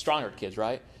out, right? The stronger kids,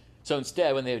 right? So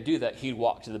instead, when they would do that, he'd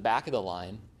walk to the back of the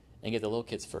line and get the little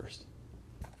kids first.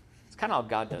 It's kind of how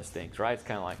God does things, right? It's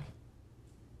kind of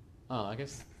I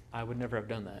guess I would never have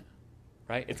done that,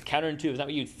 right? It's counterintuitive. It's not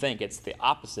what you'd think. It's the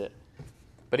opposite.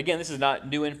 But again, this is not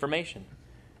new information.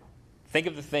 Think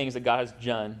of the things that God has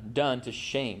done to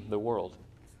shame the world.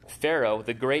 Pharaoh,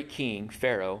 the great king,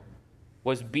 Pharaoh,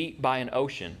 was beat by an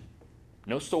ocean.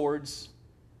 No swords,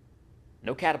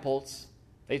 no catapults.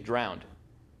 They drowned.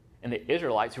 And the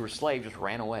Israelites who were slaves just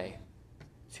ran away.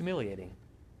 It's humiliating.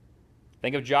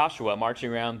 Think of Joshua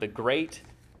marching around the great,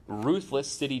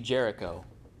 ruthless city Jericho.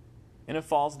 And it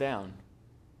falls down.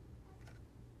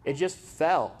 It just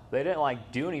fell. They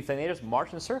didn't do anything. They just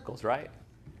marched in circles, right?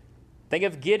 Think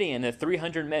of Gideon, the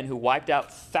 300 men who wiped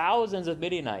out thousands of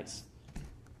Midianites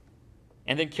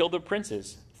and then killed the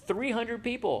princes. 300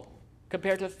 people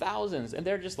compared to thousands. And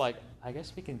they're just I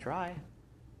guess we can try.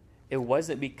 It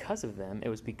wasn't because of them. It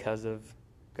was because of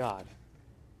God.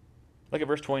 Look at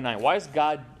verse 29. Why does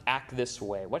God act this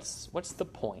way? What's the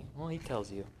point? Well, he tells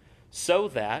you. So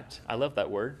that, I love that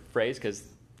phrase, because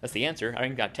that's the answer. I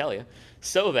ain't got to tell you.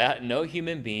 So that no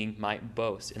human being might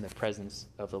boast in the presence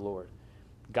of the Lord.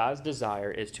 God's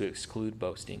desire is to exclude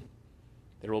boasting.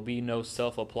 There will be no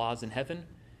self-applause in heaven.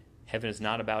 Heaven is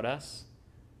not about us.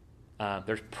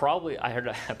 There's probably, I heard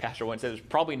a pastor once say, there's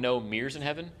probably no mirrors in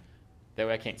heaven. That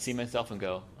way I can't see myself and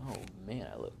go, oh man,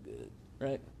 I look good,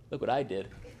 right? Look what I did.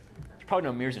 There's probably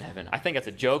no mirrors in heaven. I think that's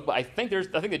a joke, but I think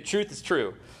the truth is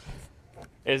true.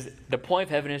 Is the point of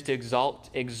heaven is to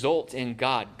exult in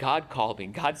God. God called me.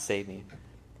 God saved me.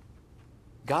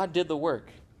 God did the work.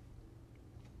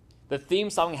 The theme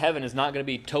song in heaven is not going to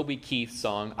be Toby Keith's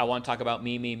song, I want to talk about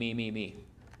me, me, me, me, me.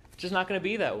 It's just not going to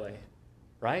be that way,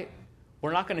 right?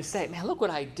 We're not going to say, man, look what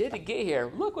I did to get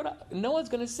here. No one's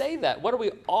going to say that. What are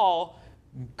we all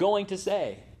going to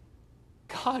say?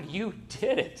 God, you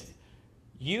did it.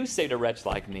 You saved a wretch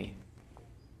like me.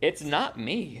 It's not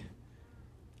me.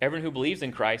 Everyone who believes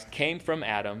in Christ came from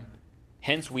Adam.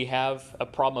 Hence, we have a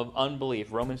problem of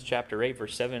unbelief. Romans chapter 8,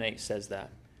 verse 7 and 8 says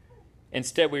that.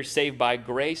 Instead, we're saved by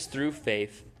grace through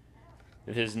faith.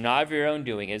 It is not of your own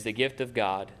doing. It is the gift of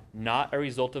God, not a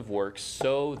result of works,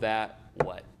 so that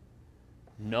what?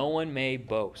 No one may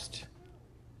boast.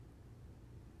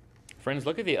 Friends,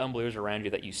 look at the unbelievers around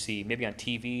you that you see, maybe on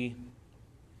TV,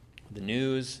 the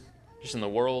news, just in the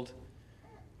world,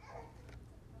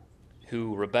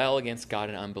 who rebel against God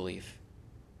in unbelief.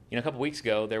 A couple weeks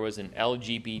ago, there was an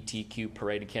LGBTQ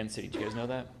parade in Kansas City. Did you guys know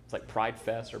that? It's like Pride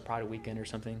Fest or Pride Weekend or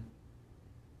something.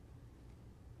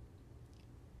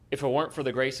 If it weren't for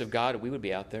the grace of God, we would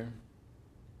be out there.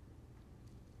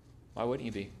 Why wouldn't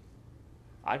you be?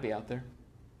 I'd be out there.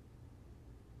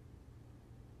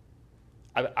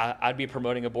 I'd be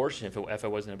promoting abortion if I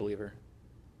wasn't a believer.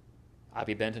 I'd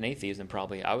be bent in atheism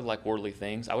probably. I would like worldly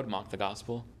things. I would mock the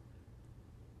gospel.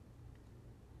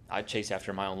 I'd chase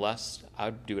after my own lust.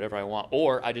 I'd do whatever I want.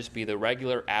 Or I'd just be the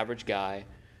regular average guy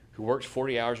who works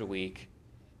 40 hours a week,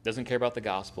 doesn't care about the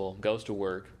gospel, goes to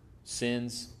work,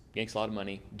 sins, makes a lot of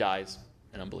money, dies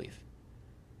in unbelief.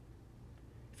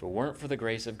 If it weren't for the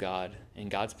grace of God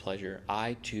and God's pleasure,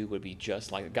 I too would be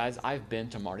just like it. Guys, I've been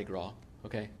to Mardi Gras,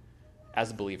 okay,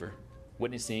 as a believer,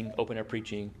 witnessing, open-air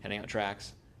preaching, handing out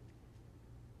tracts.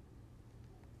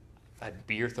 I had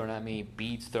beer thrown at me,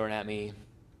 beads thrown at me,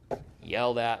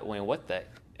 yelled at, when what the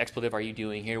expletive are you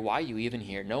doing here? Why are you even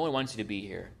here? No one wants you to be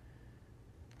here.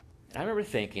 And I remember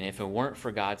thinking, if it weren't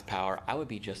for God's power, I would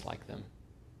be just like them.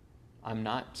 I'm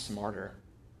not smarter,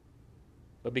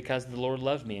 but because the Lord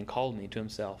loved me and called me to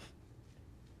himself.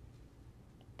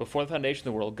 Before the foundation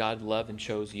of the world, God loved and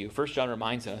chose you. 1 John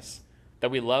reminds us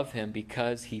that we love him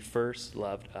because he first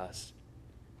loved us.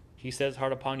 He says,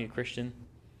 hard upon you, Christian.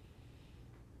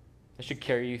 That should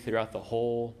carry you throughout the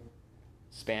whole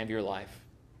span of your life.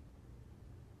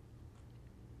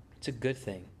 It's a good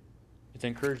thing. It's an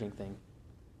encouraging thing.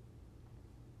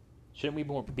 Shouldn't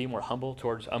we be more humble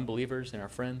towards unbelievers and our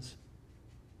friends?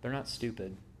 They're not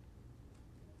stupid.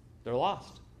 They're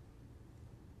lost.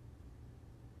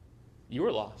 You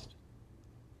were lost.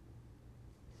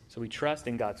 So we trust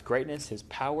in God's greatness, his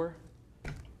power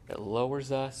that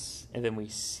lowers us, and then we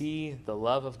see the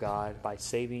love of God by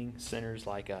saving sinners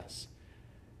like us.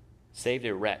 Saved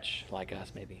a wretch like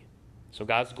us, maybe. So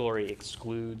God's glory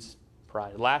excludes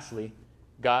pride. Lastly,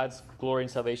 God's glory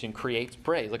and salvation creates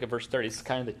praise. Look at verse 30. This is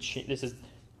kind of this is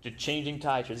the changing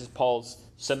tide. This is Paul's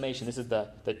summation. This is the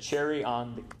cherry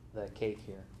on the cake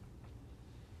here.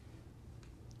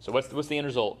 So what's the end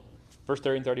result? Verse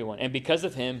 30 and 31. And because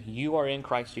of him, you are in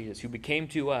Christ Jesus, who became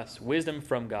to us wisdom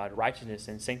from God, righteousness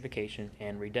and sanctification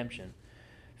and redemption.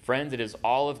 Friends, it is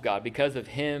all of God. Because of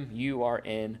him, you are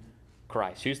in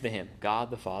Christ. Who's the him? God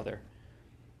the Father.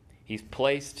 He's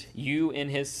placed you in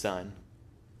his Son.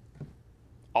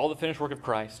 All the finished work of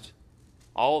Christ,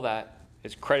 all that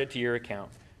is credit to your account.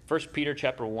 1 Peter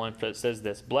chapter 1 says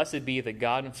this, Blessed be the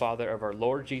God and Father of our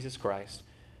Lord Jesus Christ.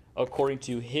 According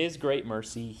to his great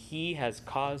mercy, he has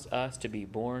caused us to be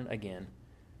born again.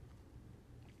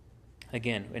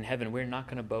 Again, in heaven, we're not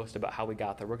going to boast about how we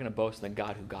got there. We're going to boast in the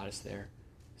God who got us there.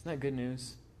 Isn't that good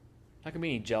news? Not going to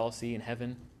be any jealousy in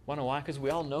heaven. Want to know why? Because we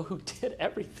all know who did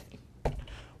everything.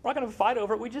 We're not going to fight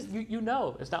over it. We just, you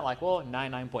know. It's not like, well,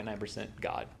 99.9%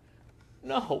 God.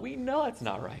 No, we know that's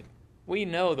not right. We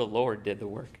know the Lord did the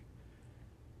work.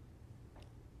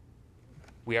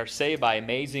 We are saved by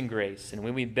amazing grace. And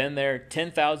when we've been there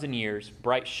 10,000 years,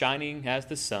 bright shining as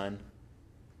the sun,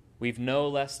 we've no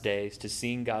less days to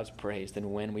sing God's praise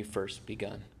than when we first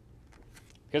begun.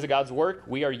 Because of God's work,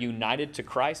 we are united to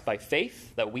Christ by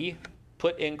faith that we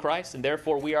put in Christ, and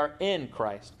therefore we are in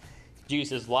Christ.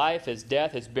 Jesus' life, his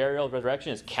death, his burial,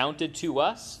 resurrection is counted to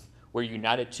us. We're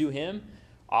united to him.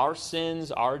 Our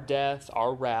sins, our death,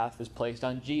 our wrath is placed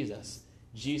on Jesus.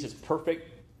 Jesus' perfect,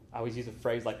 I always use a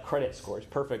phrase like credit score. His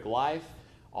perfect life,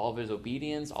 all of his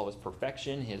obedience, all of his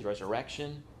perfection, his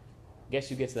resurrection. Guess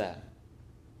who gets that?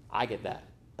 I get that.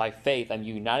 By faith, I'm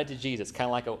united to Jesus. Kind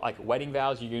of like wedding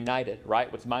vows, you're united,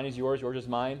 right? What's mine is yours, yours is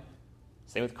mine.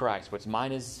 Same with Christ. What's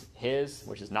mine is his,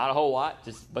 which is not a whole lot,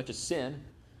 just a bunch of sin.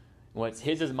 What's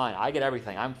his is mine. I get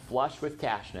everything. I'm flush with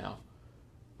cash now.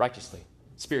 Righteously.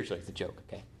 Spiritually, it's a joke,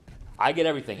 okay? I get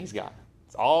everything he's got.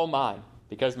 It's all mine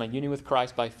because of my union with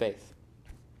Christ by faith.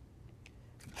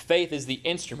 Faith is the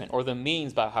instrument or the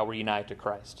means by how we're united to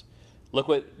Christ. Look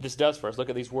what this does for us. Look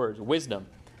at these words. Wisdom.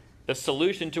 The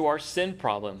solution to our sin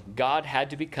problem. God had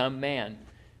to become man.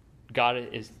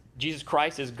 Jesus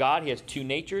Christ is God. He has two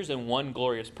natures in one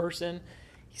glorious person.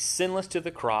 He's sinless to the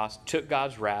cross, took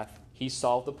God's wrath. He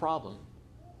solved the problem.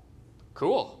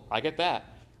 Cool. I get that.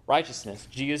 Righteousness.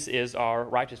 Jesus is our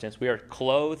righteousness. We are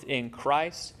clothed in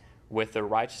Christ with the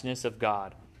righteousness of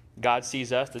God. God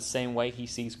sees us the same way he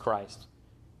sees Christ.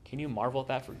 Can you marvel at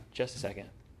that for just a second?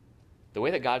 The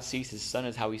way that God sees his Son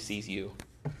is how he sees you.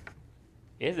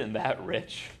 Isn't that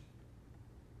rich?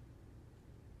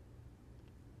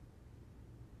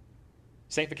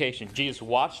 Sanctification. Jesus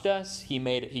watched us. He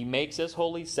makes us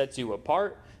holy, sets you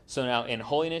apart. So now in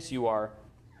holiness you are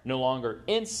no longer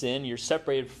in sin. You're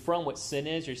separated from what sin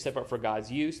is. You're separate for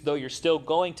God's use. Though you're still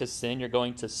going to sin, you're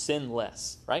going to sin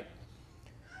less, right?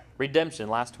 Redemption,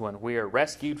 last one. We are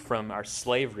rescued from our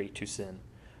slavery to sin.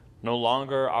 No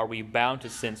longer are we bound to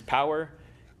sin's power.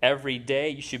 Every day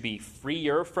you should be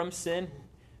freer from sin.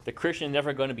 The Christian is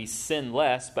never going to be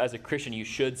sinless, but as a Christian you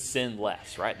should sin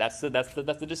less, right? That's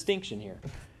the distinction here.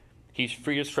 He's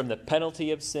freed us from the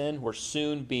penalty of sin. We're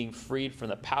soon being freed from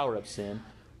the power of sin.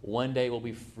 One day we'll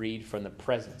be freed from the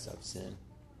presence of sin.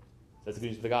 That's the good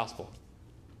news of the gospel.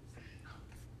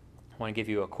 I want to give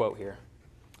you a quote here.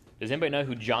 Does anybody know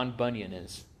who John Bunyan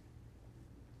is?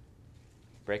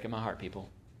 Breaking my heart, people.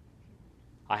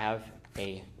 I have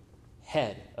a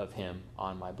head of him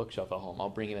on my bookshelf at home. I'll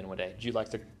bring him in one day. Would you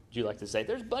like to say,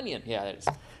 there's Bunyan? Yeah, it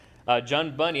is.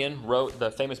 John Bunyan wrote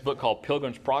the famous book called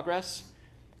Pilgrim's Progress.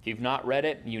 If you've not read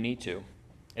it, you need to.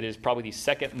 It is probably the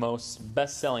second most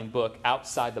best-selling book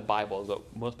outside the Bible, is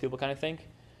what most people kind of think.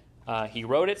 He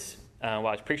wrote it while he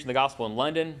was preaching the gospel in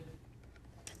London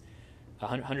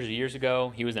hundreds of years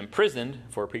ago. He was imprisoned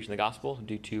for preaching the gospel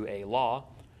due to a law.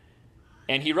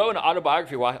 And he wrote an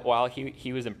autobiography while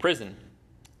he was in prison.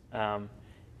 And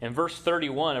verse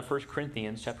 31 of 1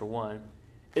 Corinthians chapter 1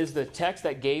 is the text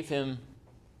that gave him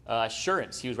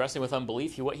assurance. He was wrestling with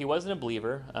unbelief. He wasn't a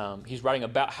believer. He's writing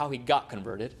about how he got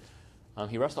converted.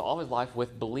 He wrestled all his life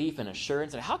with belief and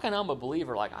assurance. And how can I'm a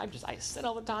believer? Like, I sin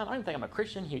all the time. I don't even think I'm a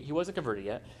Christian. He wasn't converted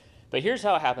yet. But here's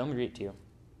how it happened. Let me read it to you.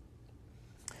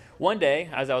 One day,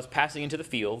 as I was passing into the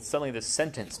field, suddenly this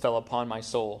sentence fell upon my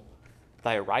soul.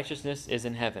 Thy righteousness is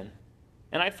in heaven.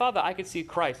 And I thought that I could see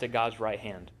Christ at God's right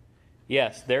hand.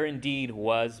 Yes, there indeed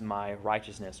was my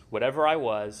righteousness. Whatever I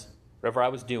was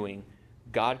doing,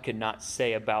 God could not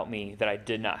say about me that I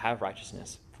did not have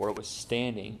righteousness, for it was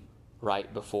standing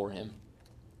right before him.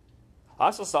 I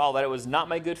also saw that it was not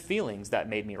my good feelings that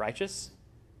made me righteous,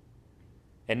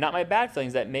 and not my bad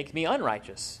feelings that make me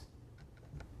unrighteous.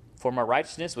 For my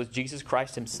righteousness was Jesus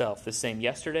Christ himself, the same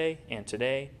yesterday and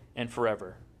today and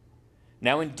forever.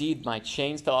 Now indeed my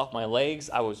chains fell off my legs.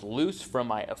 I was loose from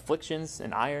my afflictions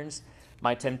and irons.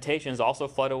 My temptations also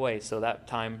fled away, so that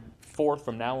time forth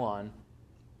from now on,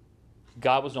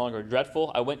 God was no longer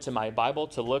dreadful. I went to my Bible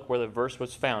to look where the verse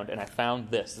was found, and I found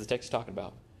this. The text is talking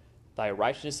about, thy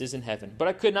righteousness is in heaven. But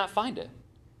I could not find it.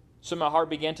 So my heart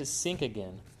began to sink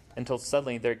again, until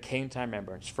suddenly there came to my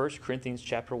remembrance 1 Corinthians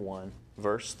chapter 1,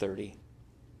 verse 30.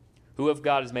 Who of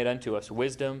God has made unto us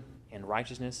wisdom and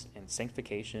righteousness and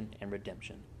sanctification and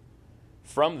redemption.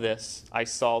 From this I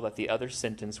saw that the other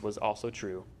sentence was also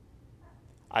true.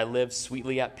 I lived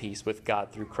sweetly at peace with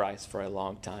God through Christ for a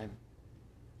long time.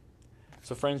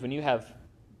 So friends, when you have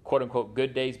quote-unquote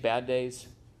good days, bad days,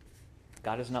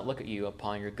 God does not look at you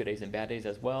upon your good days and bad days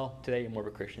as, well, today you're more of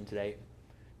a Christian today.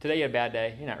 Today you had a bad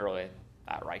day. You're not really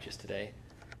that righteous today.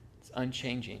 It's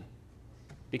unchanging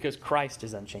because Christ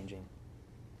is unchanging.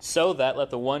 So that let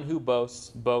the one who boasts,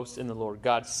 boast in the Lord.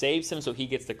 God saves him so he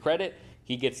gets the credit.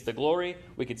 He gets the glory.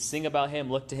 We could sing about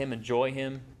him, look to him, enjoy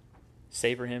him,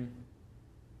 savor him.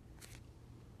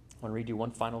 I want to read you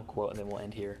one final quote and then we'll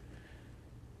end here.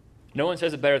 No one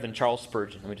says it better than Charles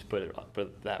Spurgeon. Let me just put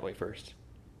it that way first.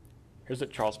 Here's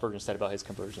what Charles Spurgeon said about his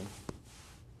conversion.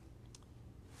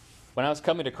 When I was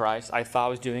coming to Christ, I thought I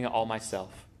was doing it all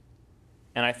myself.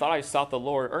 And I thought I sought the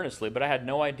Lord earnestly, but I had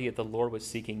no idea the Lord was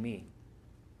seeking me.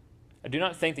 I do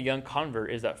not think the young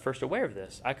convert is at first aware of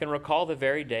this. I can recall the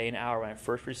very day and hour when I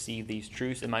first received these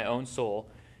truths in my own soul,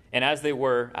 and as they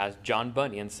were, as John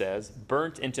Bunyan says,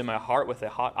 burnt into my heart with a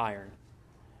hot iron.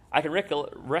 I can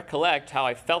recollect how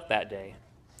I felt that day.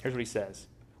 Here's what he says.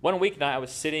 One weeknight I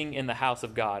was sitting in the house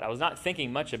of God. I was not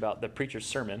thinking much about the preacher's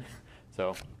sermon,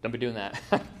 so don't be doing that.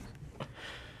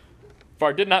 For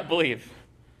I did not believe.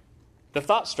 The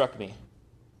thought struck me,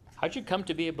 how'd you come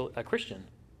to be a Christian?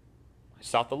 I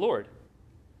sought the Lord.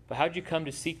 But how'd you come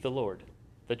to seek the Lord?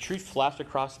 The truth flashed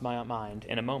across my mind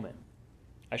in a moment.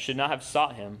 I should not have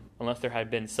sought him unless there had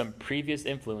been some previous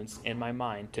influence in my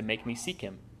mind to make me seek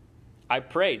him. I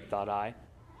prayed, thought I,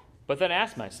 but then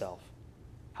asked myself,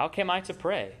 how came I to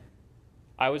pray?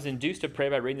 I was induced to pray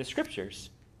by reading the Scriptures.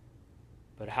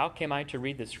 But how came I to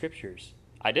read the Scriptures?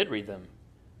 I did read them,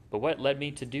 but what led me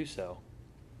to do so?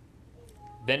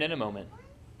 Then in a moment,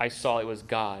 I saw it was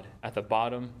God at the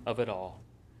bottom of it all,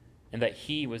 and that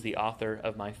he was the author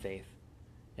of my faith.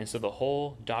 And so the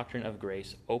whole doctrine of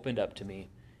grace opened up to me,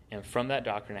 and from that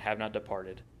doctrine I have not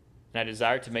departed. And I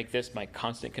desire to make this my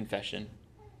constant confession.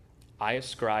 I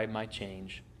ascribe my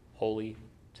change wholly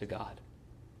to God.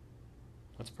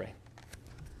 Let's pray.